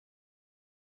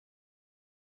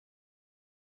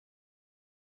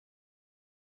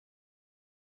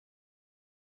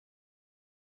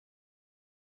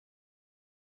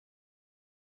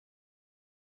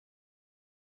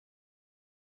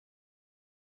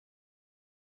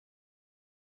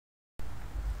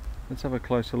Let's have a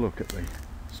closer look at the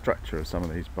structure of some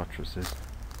of these buttresses.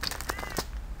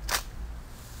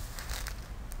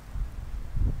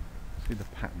 See the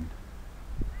pattern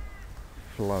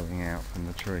flowing out from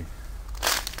the tree.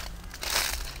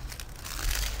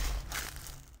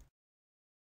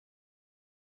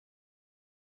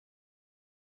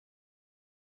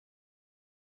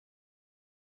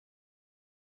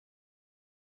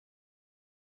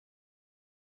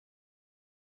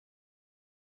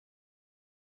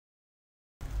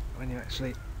 When you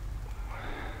actually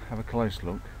have a close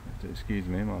look, excuse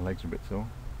me, my legs are a bit sore,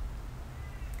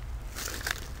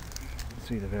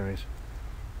 see the various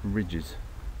ridges,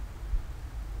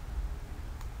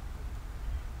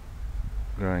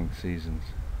 growing seasons,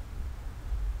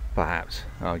 perhaps,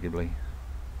 arguably,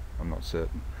 I'm not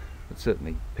certain, but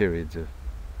certainly periods of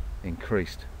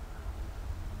increased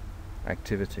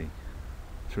activity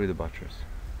through the buttress.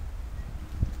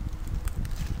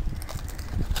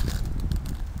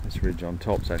 This ridge on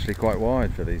top's actually quite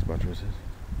wide for these buttresses.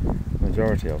 The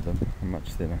majority of them are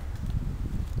much thinner.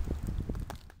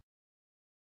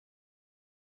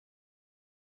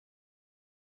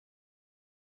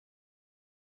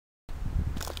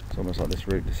 It's almost like this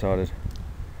root decided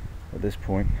at this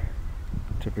point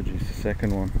to produce a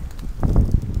second one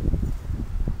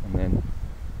and then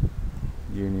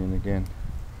union again,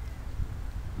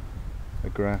 a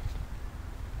graft.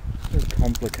 Very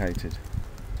complicated,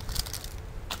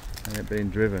 and it being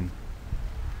driven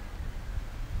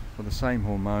by the same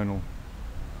hormonal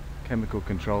chemical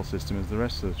control system as the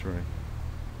rest of the tree.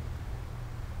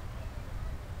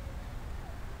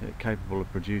 Yet capable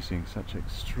of producing such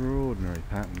extraordinary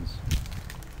patterns.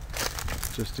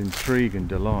 Just intrigue and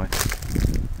delight.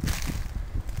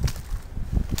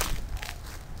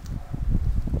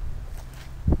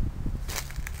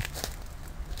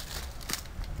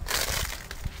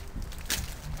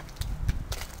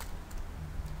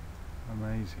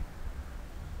 Amazing.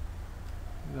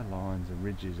 Look at the lines and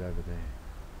ridges over there.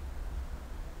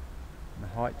 And the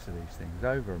heights of these things,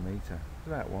 over a metre. It's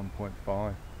about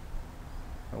 1.5.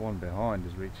 That one behind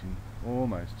is reaching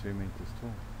almost 2 metres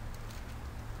tall.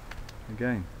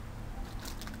 Again,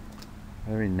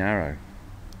 very narrow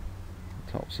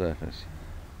top surface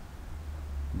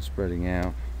and spreading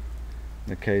out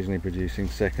and occasionally producing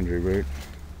secondary root,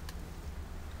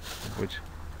 which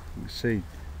you can see,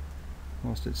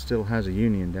 whilst it still has a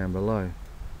union down below,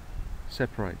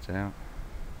 separates out.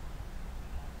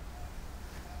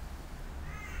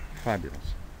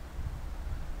 Fabulous.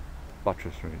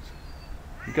 Buttress roots.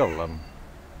 You gotta love them.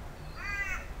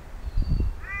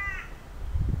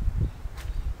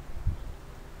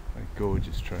 A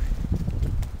gorgeous tree.